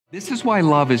This is why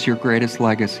love is your greatest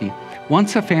legacy.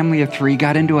 Once a family of 3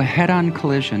 got into a head-on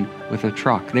collision with a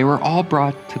truck. They were all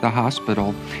brought to the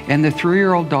hospital, and the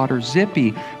 3-year-old daughter,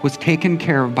 Zippy, was taken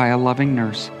care of by a loving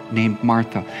nurse named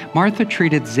Martha. Martha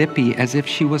treated Zippy as if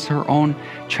she was her own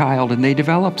child, and they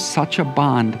developed such a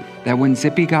bond that when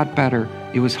Zippy got better,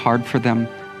 it was hard for them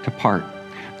to part.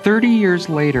 30 years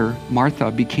later,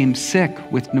 Martha became sick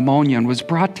with pneumonia and was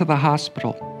brought to the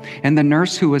hospital. And the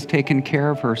nurse who was taking care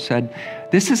of her said,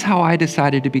 "This is how I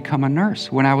decided to become a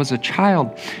nurse. When I was a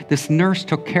child, this nurse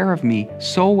took care of me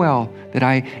so well that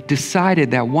I decided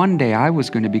that one day I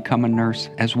was going to become a nurse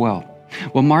as well."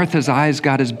 Well, Martha's eyes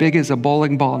got as big as a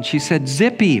bowling ball, and she said,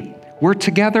 "Zippy, we're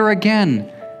together again,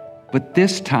 but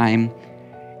this time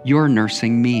you're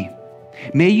nursing me.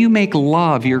 May you make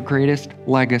love your greatest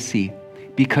legacy,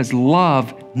 because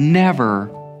love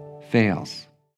never fails."